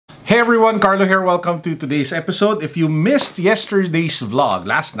Hey everyone, Carlo here. Welcome to today's episode. If you missed yesterday's vlog,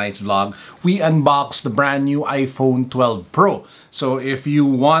 last night's vlog, we unboxed the brand new iPhone 12 Pro. So if you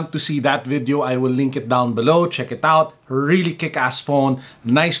want to see that video, I will link it down below. Check it out. Really kick-ass phone,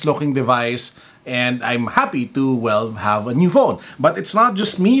 nice looking device. And I'm happy to, well, have a new phone. But it's not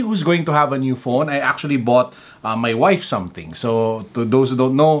just me who's going to have a new phone. I actually bought my wife something. So to those who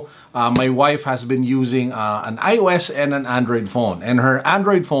don't know, my wife has been using an iOS and an Android phone. And her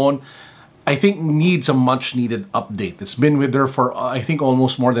Android phone, I think, needs a much needed update. It's been with her for, I think,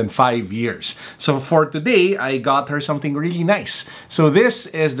 almost more than 5 years. So for today, I got her something really nice. So this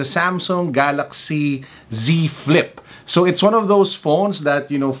is the Samsung Galaxy Z Flip. So it's one of those phones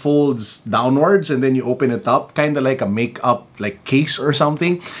that, you know, folds downwards and then you open it up, kind of like a makeup like case or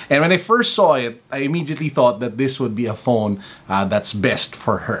something. And when I first saw it, I immediately thought that this would be a phone that's best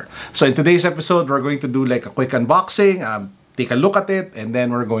for her. So in today's episode, we're going to do like a quick unboxing, take a look at it, and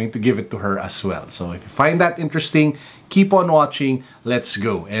then we're going to give it to her as well. So if you find that interesting, keep on watching. Let's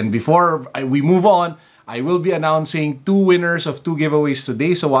go. And before we move on, I will be announcing 2 winners of 2 giveaways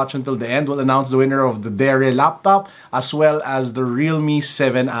today, so watch until the end. We'll announce the winner of the Dere laptop as well as the realme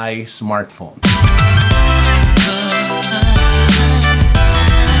 7i smartphone.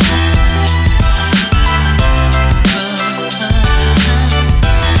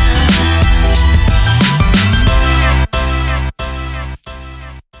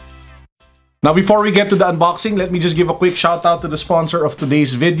 Now, before we get to the unboxing, let me just give a quick shout out to the sponsor of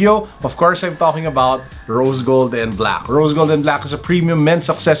today's video. Of course, I'm talking about Rose Gold and Black. Rose Gold and Black is a premium men's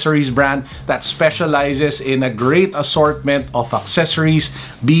accessories brand that specializes in a great assortment of accessories,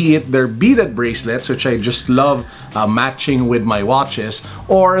 be it their beaded bracelets, which I just love matching with my watches,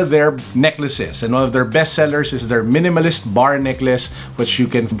 or their necklaces. And one of their best sellers is their minimalist bar necklace, which you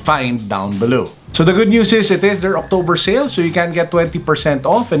can find down below. So the good news is it is their October sale, so you can get 20%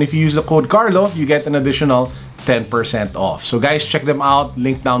 off, and if you use the code Carlo, you get an additional 10% off. So guys, check them out.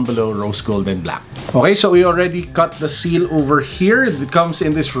 Link down below, Rose Gold and Black. Okay, so we already cut the seal over here. It comes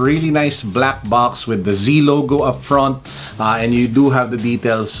in this really nice black box with the Z logo up front, and you do have the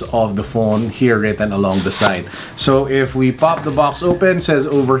details of the phone here written along the side. So if we pop the box open, it says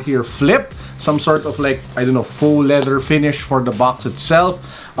over here flip, some sort of like, I don't know, faux leather finish for the box itself.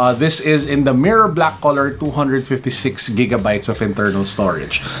 This is in the mirror black color, 256 gigabytes of internal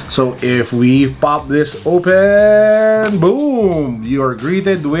storage. So if we pop this open, boom, you are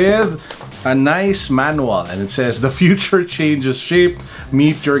greeted with a nice manual, and it says the future changes shape,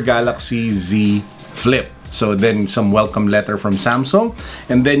 meet your Galaxy Z Flip. So then some welcome letter from Samsung,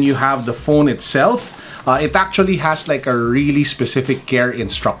 and then you have the phone itself. It actually has like a really specific care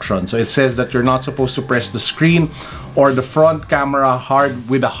instruction. So it says that you're not supposed to press the screen or the front camera hard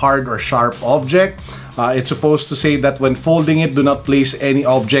with a hard or sharp object. It's supposed to say that when folding it, do not place any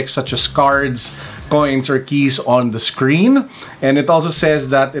objects such as cards, coins, or keys on the screen. And it also says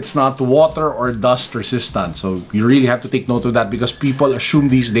that it's not water or dust resistant. So you really have to take note of that, because people assume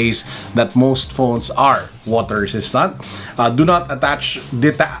these days that most phones are water resistant. Do not attach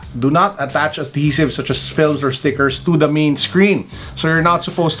adhesives such as films or stickers to the main screen. So you're not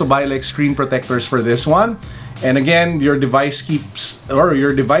supposed to buy like screen protectors for this one. And again, your device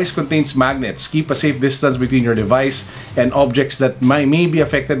contains magnets. Keep a safe distance between your device and objects that may be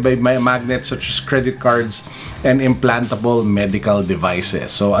affected by magnets, such as credit cards and implantable medical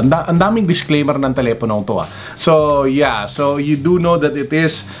devices. So, ang daming disclaimer ng telepono to. So, yeah. So, you do know that it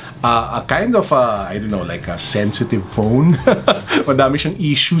is a kind of I don't know, like a sensitive phone. Madami siyang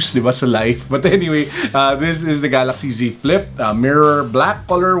issues, di ba, sa life. But anyway, this is the Galaxy Z Flip. Mirror black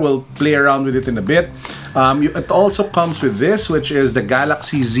color. We'll play around with it in a bit. It also comes with this, which is the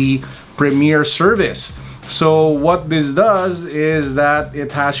Galaxy Z Premier Service. So what this does is that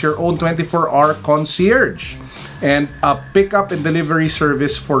it has your own 24-hour concierge and a pickup and delivery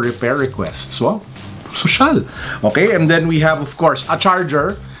service for repair requests. Wow, social. Okay, and then we have, of course, a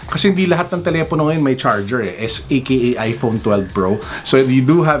charger. Kasi hindi lahat ng telepono ngayon may charger aka iPhone 12 Pro. So you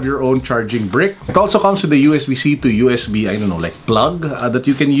do have your own charging brick. It also comes with a USB-C to USB, I don't know, like plug that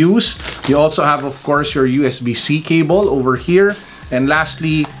you can use. You also have, of course, your USB-C cable over here. And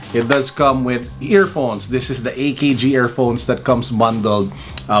lastly, it does come with earphones. This is the AKG earphones that comes bundled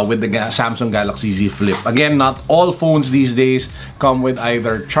with the Samsung Galaxy Z Flip. Again, not all phones these days come with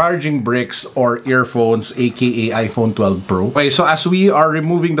either charging bricks or earphones, aka iPhone 12 Pro. Okay, so as we are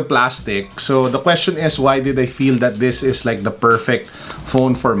removing the plastic, so the question is, why did I feel that this is like the perfect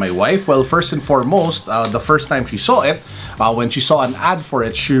phone for my wife? Well, first and foremost, the first time she saw it, when she saw an ad for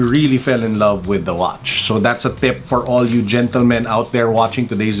it, she really fell in love with the watch. So that's a tip for all you gentlemen out there watching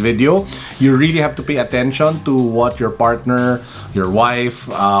today's video. You really have to pay attention to what your partner, your wife,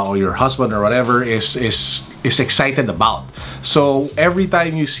 or your husband or whatever is excited about. So every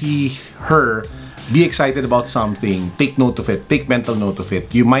time you see her be excited about something, take note of it, take mental note of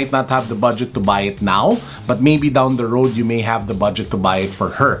it. You might not have the budget to buy it now, but maybe down the road you may have the budget to buy it for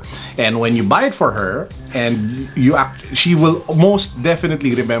her. And when you buy it for her, and she will most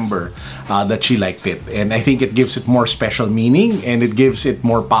definitely remember that she liked it. And I think it gives it more special meaning, and it gives it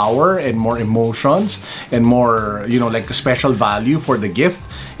more power and more emotions and more, you know, like a special value for the gift.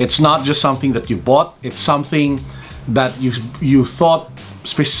 It's not just something that you bought, it's something that you thought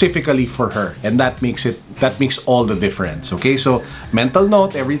specifically for her, and that makes all the difference. Okay, so mental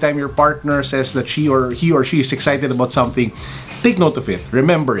note: every time your partner says that he or she is excited about something, take note of it,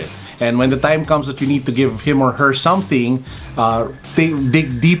 remember it, and when the time comes that you need to give him or her something,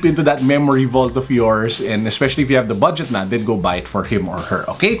 dig deep into that memory vault of yours, and especially if you have the budget now, then go buy it for him or her.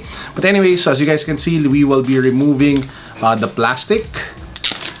 Okay, but anyways, so as you guys can see, we will be removing the plastic.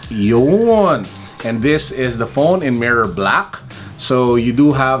 Yun. And this is the phone in mirror black. So you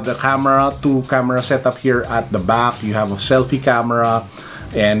do have the two camera setup here at the back. You have a selfie camera,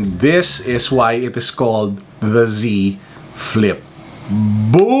 and this is why it is called the Z Flip.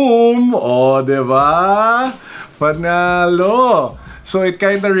 Boom! Oh, diba? Panalo! So it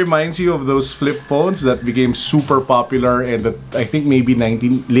kind of reminds you of those flip phones that became super popular in the, I think maybe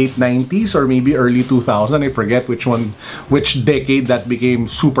late 90s or maybe early 2000. I forget which decade that became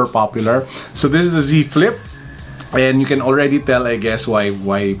super popular. So this is the Z Flip. And you can already tell, I guess, why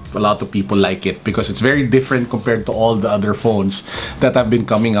a lot of people like it, because it's very different compared to all the other phones that have been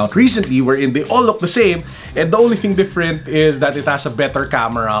coming out recently, wherein they all look the same, and the only thing different is that it has a better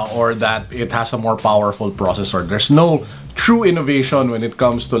camera or that it has a more powerful processor. There's no true innovation when it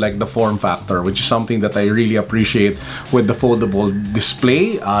comes to like the form factor, which is something that I really appreciate with the foldable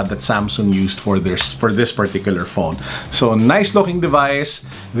display that Samsung used for this particular phone. So nice looking device.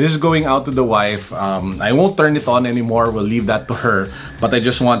 This is going out to the wife. I won't turn it on anymore, we'll leave that to her, but I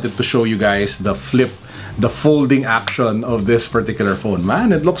just wanted to show you guys the folding action of this particular phone.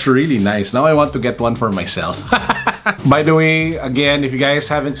 Man, it looks really nice. Now I want to get one for myself. By the way, again, if you guys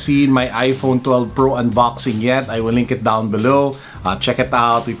haven't seen my iPhone 12 Pro unboxing yet, I will link it down below. Check it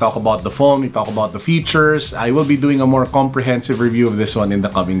out. We talk about the phone, we talk about the features. I will be doing a more comprehensive review of this one in the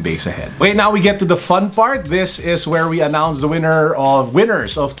coming days ahead. Okay, now we get to the fun part. This is where we announce the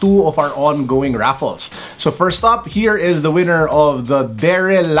winners of two of our ongoing raffles. So first up, here is the winner of the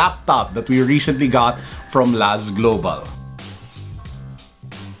Dere laptop that we recently got from Laz Global.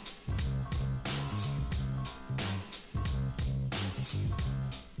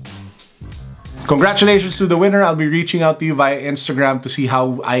 Congratulations to the winner. I'll be reaching out to you via Instagram to see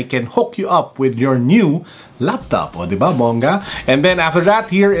how I can hook you up with your new laptop. O, diba, bongga? And then after that,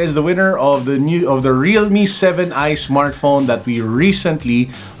 here is the winner of the realme 7i smartphone that we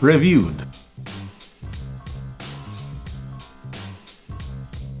recently reviewed.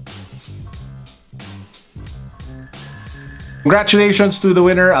 Congratulations to the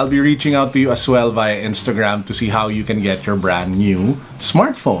winner. I'll be reaching out to you as well via Instagram to see how you can get your brand new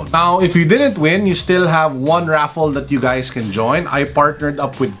smartphone. Now, if you didn't win, you still have one raffle that you guys can join. I partnered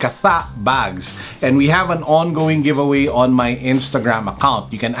up with Katha Bags, and we have an ongoing giveaway on my Instagram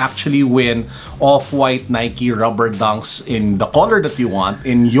account. You can actually win off-white Nike rubber dunks in the color that you want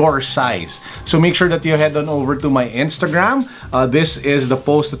in your size. So make sure that you head on over to my Instagram. This is the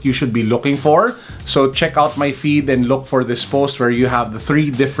post that you should be looking for. So check out my feed and look for this post where you have the 3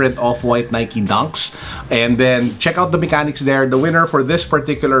 different off-white Nike dunks. And then check out the mechanics there. The winner for this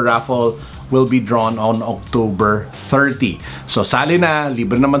particular raffle will be drawn on October 30. So sali na,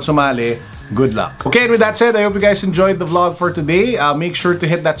 libre naman sumali. Good luck. Okay, and with that said, I hope you guys enjoyed the vlog for today. Make sure to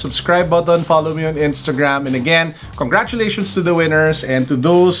hit that subscribe button, follow me on Instagram, and again, congratulations to the winners, and to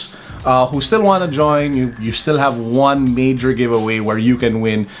those who still want to join, you still have one major giveaway where you can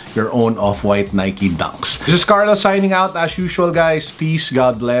win your own off-white Nike dunks. This is Carlo signing out as usual, guys. Peace,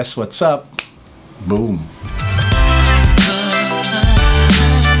 God bless. What's up? Boom.